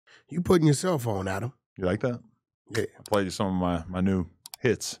You putting yourself on, Adam. You like that? Yeah. I played you some of my new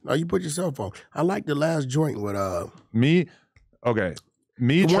hits. No, you put yourself on. I like the last joint with Me, okay.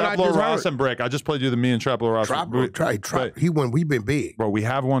 Me, The one I Traplo just Ross, heard. and Brick. I just played you the me and Traplo Ross. Trap. We've been big. Bro, we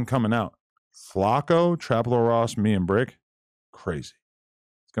have one coming out. Flacco, Traplo Ross, me and Brick. Crazy.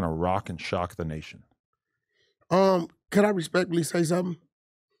 It's gonna rock and shock the nation. Can I respectfully say something?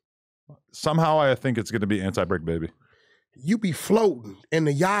 Somehow I think it's gonna be anti-Brick, baby. You be floating in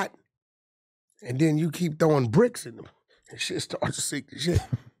the yacht, and then you keep throwing bricks in them, and shit starts to sink to shit.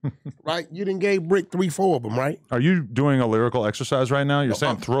 Right? You done gave Brick 3-4 of them, right? Are you doing a lyrical exercise right now? You're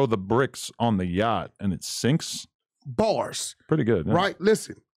saying throw the bricks on the yacht and it sinks? Bars. Pretty good. Yeah. Right?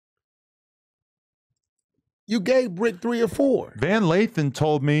 Listen. You gave Brick 3 or 4. Van Lathan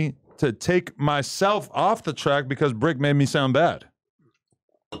told me to take myself off the track because Brick made me sound bad.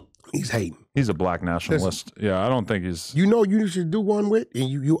 He's hating. He's a black nationalist. Listen, yeah, I don't think he's... You know you should do one with, and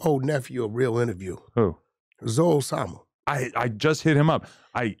you owe nephew a real interview. Who? Zoe Osama. I just hit him up.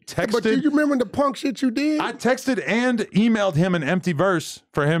 I texted... But do you remember the punk shit you did? I texted and emailed him an empty verse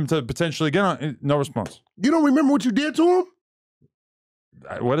for him to potentially get on. No response. You don't remember what you did to him?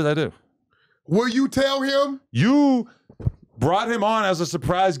 What did I do? Will you tell him? You brought him on as a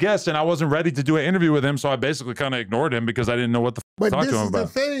surprise guest, and I wasn't ready to do an interview with him, so I basically kind of ignored him because I didn't know what the fuck to talk to him about. But this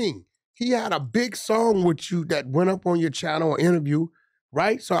is the thing. He had a big song with you that went up on your channel, interview,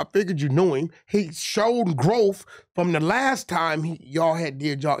 right? So I figured you knew him. He showed growth from the last time y'all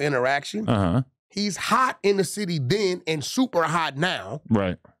did y'all interaction. Uh-huh. He's hot in the city then and super hot now.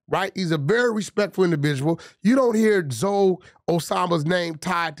 Right. Right? He's a very respectful individual. You don't hear Zoe Osama's name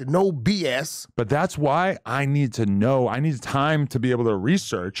tied to no BS. But that's why I need to know. I need time to be able to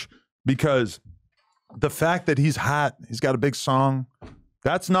research, because the fact that he's hot, he's got a big song,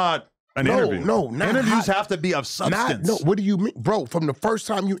 that's not an interview. No, not interviews hot. have to be of substance. What do you mean? Bro, from the first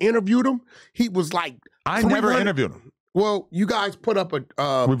time you interviewed him, he was like... I never interviewed him. Well, you guys put up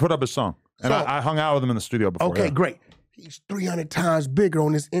a... we put up a song. And I hung out with him in the studio before. Okay, yeah. great. He's 300 times bigger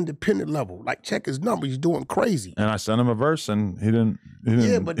on this independent level. Like, check his number. He's doing crazy. And I sent him a verse, and he didn't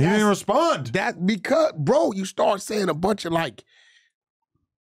respond. That's because, bro, you start saying a bunch of, like,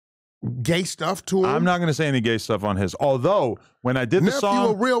 gay stuff to him. I'm not going to say any gay stuff on his. Although, when I did the song...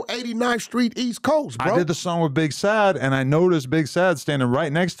 Nephew a real 89th Street East Coast, bro. I did the song with Big Sad, and I noticed Big Sad standing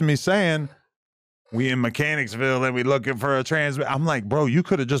right next to me saying... We in Mechanicsville and we looking for a transmit. I'm like, bro, you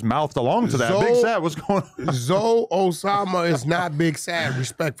could have just mouthed along to that. Big Sad, what's going on? Zoe Osama is not Big Sad,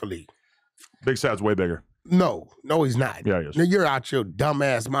 respectfully. Big Sad's way bigger. No, he's not. Yeah, he is. Now, you're out your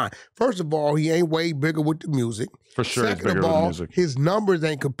dumbass mind. First of all, he ain't way bigger with the music. For sure, Second he's bigger of all, with the music. His numbers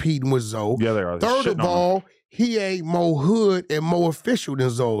ain't competing with Zoe. Yeah, they are. Third of all, he ain't more hood and more official than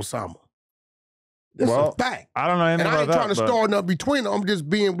Zoe Osama. This is a fact. I don't know anything about that. And I ain't trying to start nothing between them. I'm just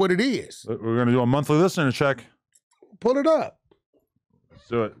being what it is. We're going to do a monthly listener check. Pull it up. Let's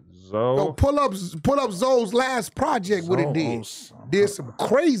do it. Zoe. No, pull up Zoe's last project, what it did. Did some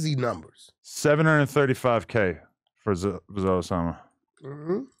crazy numbers. 735K for Zoe Osama.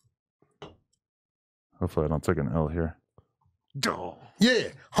 Mm-hmm. Hopefully I don't take an L here. Yeah,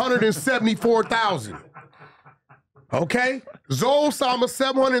 174,000. Okay? Zoe Osama,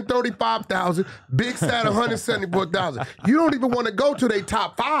 735,000. Big Sad, 174,000. You don't even want to go to their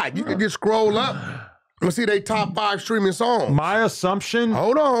top 5. You can just scroll up and see their top 5 streaming songs. My assumption...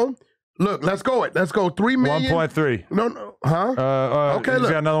 Hold on. Look, let's go. Let's go 3 million. 1.3. No. Huh? Okay,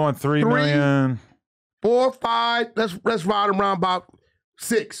 look. Got another one, 3 million. 4, 5. Let's ride around about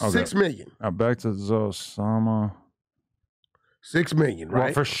 6. Okay. 6 million. Back to Zoe Osama. 6 million, right?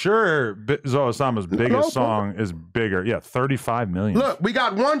 Well, for sure, Zoe Osama's biggest song is bigger. Yeah, 35 million. Look, we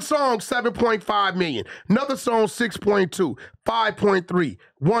got one song, 7.5 million. Another song, 6.2, 5.3,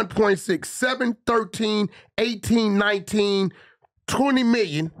 1.6, 7, 13, 18, 19, 20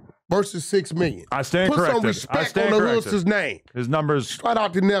 million versus 6 million. I stand corrected. Put some respect on the Lewis's name. His numbers. Shout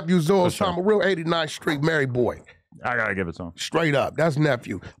out to nephew Zoe Osama, real 89th Street Mary boy. I gotta give it to him. Straight up, that's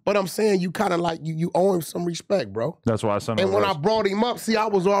nephew. But I'm saying you kind of like, you owe him some respect, bro. That's why I sent him. And when I brought him up, see, I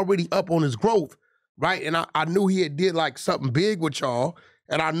was already up on his growth, right? And I knew he had did like something big with y'all.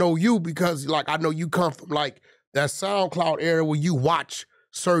 And I know you because like, I know you come from like that SoundCloud era where you watch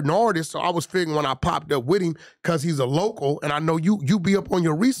certain artists. So I was figuring when I popped up with him, because he's a local and I know you be up on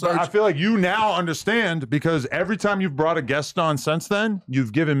your research. But I feel like you now understand, because every time you've brought a guest on since then,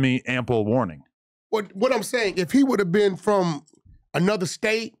 you've given me ample warning. What I'm saying, if he would have been from another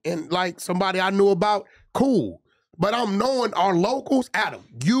state and like somebody I knew about, cool. But I'm knowing our locals, Adam,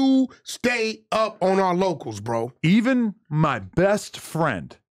 you stay up on our locals, bro. Even my best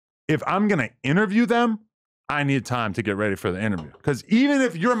friend, if I'm gonna interview them, I need time to get ready for the interview. Because even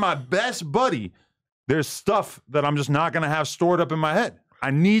if you're my best buddy, there's stuff that I'm just not going to have stored up in my head.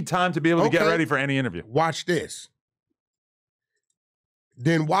 I need time to be able to get ready for any interview. Watch this.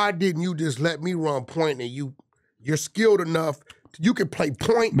 Then why didn't you just let me run point and you're skilled enough, you can play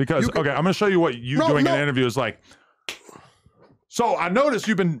point. Because, okay, I'm going to show you what doing an interview is like. So I noticed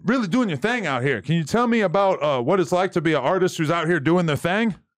you've been really doing your thing out here. Can you tell me about what it's like to be an artist who's out here doing their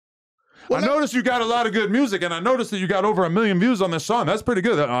thing? Well, I noticed you got a lot of good music, and I noticed that you got over 1 million views on this song. That's pretty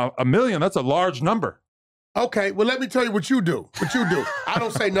good. 1 million, that's a large number. Okay, well, let me tell you what you do. I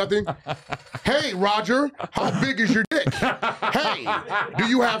don't say nothing. Hey, Roger, how big is your dick? Hey, do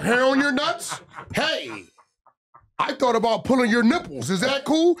you have hair on your nuts? Hey, I thought about pulling your nipples. Is that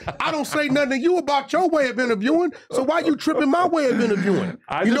cool? I don't say nothing to you about your way of interviewing, so why you tripping my way of interviewing?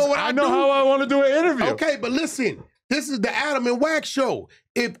 I know how I want to do an interview. Okay, but listen, this is the Adam and Wack show.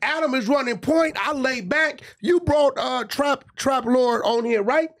 If Adam is running point, I lay back. You brought Trap Lord on here,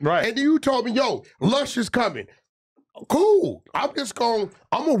 right? Right. And you told me, yo, Lush is coming. Cool. I'm gonna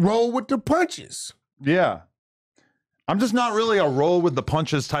roll with the punches. Yeah. I'm just not really a roll with the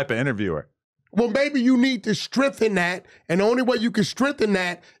punches type of interviewer. Well, maybe you need to strengthen that, and the only way you can strengthen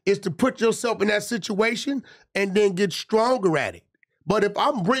that is to put yourself in that situation and then get stronger at it. But if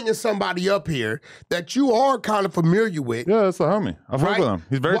I'm bringing somebody up here that you are kind of familiar with. Yeah, that's the homie. I've worked with him.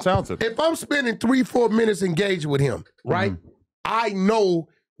 He's very talented. If I'm spending 3-4 minutes engaged with him, right, I know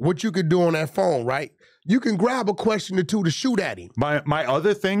what you could do on that phone, right? You can grab a question or two to shoot at him. My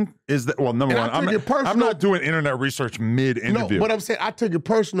other thing is that, well, number one, I'm not doing internet research mid-interview. No, but I'm saying I took it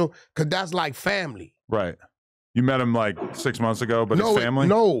personal because that's like family. Right. You met him like 6 months ago, but his family?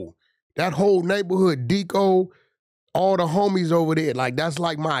 No, that whole neighborhood, Deco, all the homies over there, like that's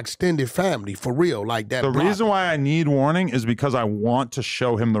like my extended family, for real. Like that. The reason why I need warning is because I want to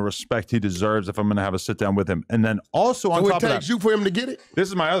show him the respect he deserves if I'm going to have a sit down with him. And then also on top of that, it takes you for him to get it? This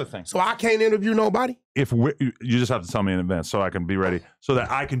is my other thing. So I can't interview nobody? You just have to tell me in advance so I can be ready, so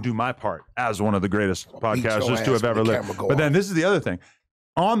that I can do my part as one of the greatest podcasters to have ever lived. But then this is the other thing.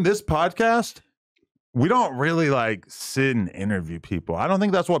 On this podcast, we don't really like sit and interview people. I don't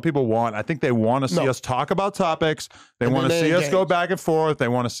think that's what people want. I think they want to see us talk about topics. They want to see us go back and forth. They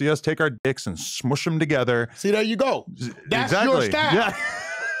want to see us take our dicks and smush them together. See, there you go. That's your style. Yeah.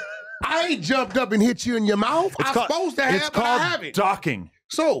 I ain't jumped up and hit you in your mouth. I'm supposed to have it. It's called docking.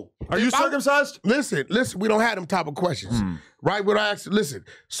 So, are you circumcised? Listen, we don't have them type of questions, right? But listen.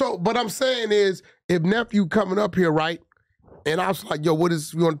 So, what I'm saying is, if nephew coming up here, right? And I was like, yo, what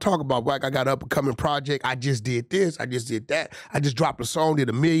is you want to talk about? Like, I got an up-and-coming project. I just did this. I just did that. I just dropped a song, did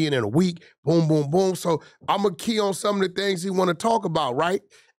 1 million in a week. Boom, boom, boom. So I'm going to key on some of the things he want to talk about, right?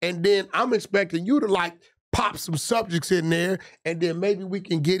 And then I'm expecting you to, like, pop some subjects in there, and then maybe we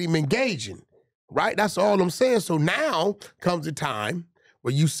can get him engaging, right? That's all I'm saying. So now comes the time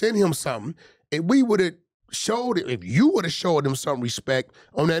where you send him something, and we would have showed it. If you would have showed him some respect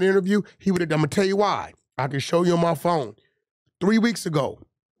on that interview, he would have, I'm going to tell you why. I can show you on my phone. 3 weeks ago,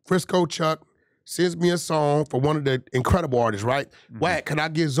 Frisco Chuck sends me a song for one of the incredible artists, right? Wack, can I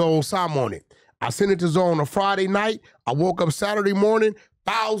get Zoe Sam on it? I sent it to Zoe on a Friday night. I woke up Saturday morning,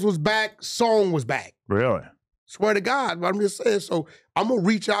 files was back, song was back. Really? Swear to God, but I'm just saying. So I'm going to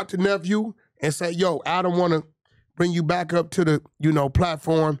reach out to nephew and say, yo, Adam want to bring you back up to the,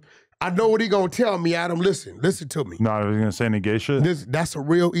 platform. I know what he going to tell me, Adam. Listen to me. No, I was going to say any gay shit? That's a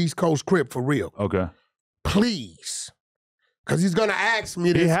real East Coast crip, for real. Okay. Please. Because he's going to ask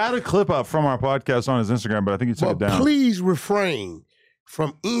me this. He had a clip up from our podcast on his Instagram, but I think he took it down. Please refrain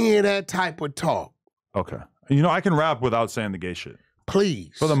from any of that type of talk. Okay. I can rap without saying the gay shit.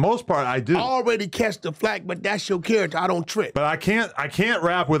 Please. For the most part, I do. I already catch the flack, but that's your character. I don't trip. But I can't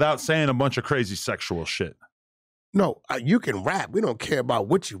rap without saying a bunch of crazy sexual shit. No, you can rap. We don't care about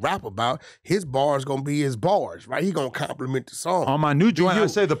what you rap about. His bars going to be his bars, right? He going to compliment the song. On my new joint, I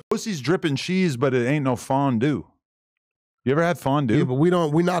say the pussy's dripping cheese, but it ain't no fondue. You ever had fondue? Yeah, but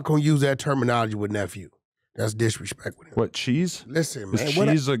we're not going to use that terminology with nephew. That's disrespect with him. What, cheese? Listen, man. Is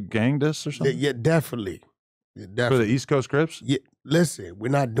cheese a gang diss or something? Yeah, definitely. For the East Coast Crips? Yeah, listen, we're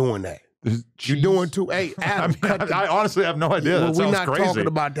not doing that. You're doing too. Hey, Adam, I honestly have no idea. That sounds we're not crazy. Talking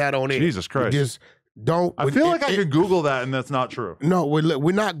about that on air. Jesus Christ. Just don't. I feel like I could Google that and that's not true. No,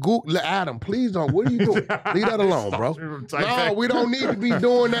 we're not Google. Adam, please don't. What are you doing? Leave that alone, bro. No, we don't need to be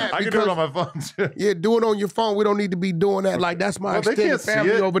doing that. I can do it on my phone too. Yeah, do it on your phone. We don't need to be doing that. Like, that's my extended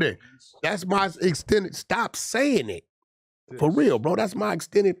family over there. That's my extended. Stop saying it. For real, bro. That's my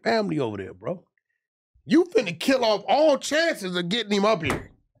extended family over there, bro. You finna kill off all chances of getting him up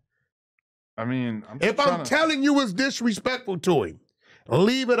here. I mean, if I'm telling you it's disrespectful to him,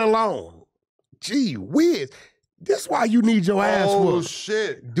 leave it alone. Gee whiz. That's why you need your ass whooped. Oh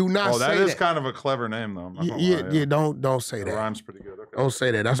shit! Do not say that. That is kind of a clever name, though. Yeah. Don't say that. It rhymes pretty good. Okay. Don't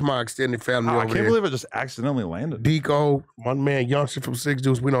say that. That's my extended family. I can't believe it just accidentally landed. Deco, one man, youngster from Six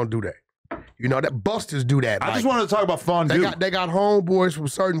Deuce. We don't do that. You know that busters do that. I just wanted to talk about fondue. They got homeboys from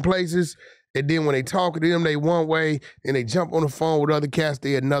certain places, and then when they talk to them, they one way, and they jump on the phone with other cats,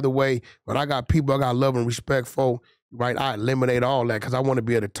 they another way. But I got people I got love and respect for. Right, I eliminate all that because I want to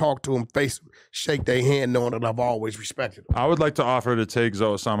be able to talk to them, face them, shake their hand, knowing that I've always respected them. I would like to offer to take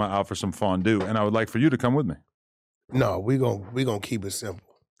Zoe Osama out for some fondue, and I would like for you to come with me. No, we gonna keep it simple.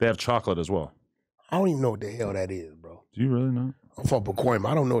 They have chocolate as well. I don't even know what the hell that is, bro. Do you really know? I'm from Pacoima.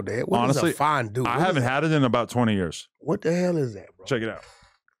 I don't know what the hell. Honestly, is a fondue? I haven't had it in about 20 years. What the hell is that, bro? Check it out.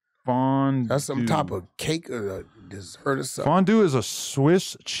 Fondue. That's some type of cake or a dessert or something. Fondue is a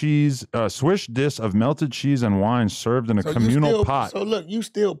Swiss dish of melted cheese and wine served in a communal pot. So look, you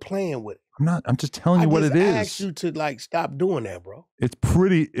still playing with it. I'm just telling you what it is. I asked you to like stop doing that, bro. It's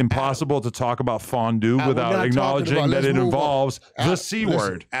pretty impossible to talk about fondue without acknowledging that it involves the C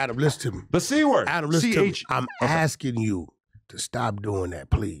word. Adam, listen to me. The C word. Adam, listen to me. I'm asking you to stop doing that,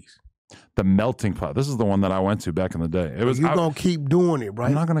 please. The melting pot. This is the one that I went to back in the day. It was. You're going to keep doing it, right?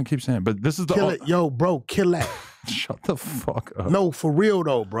 I'm not going to keep saying it, but this is the... Kill it. Yo, bro, kill that. Shut the fuck up. No, for real,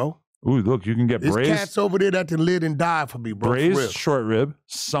 though, bro. Ooh, look, you can get braised... There's cats over there that can live and die for me, bro. Braised short rib,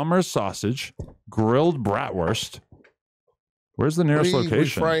 summer sausage, grilled bratwurst. Where's the nearest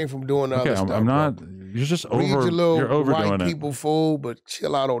location? Refrain from doing other stuff. I'm not... Bro. You're just You're overdoing white people fool, but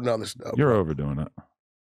chill out on other stuff. You're overdoing it.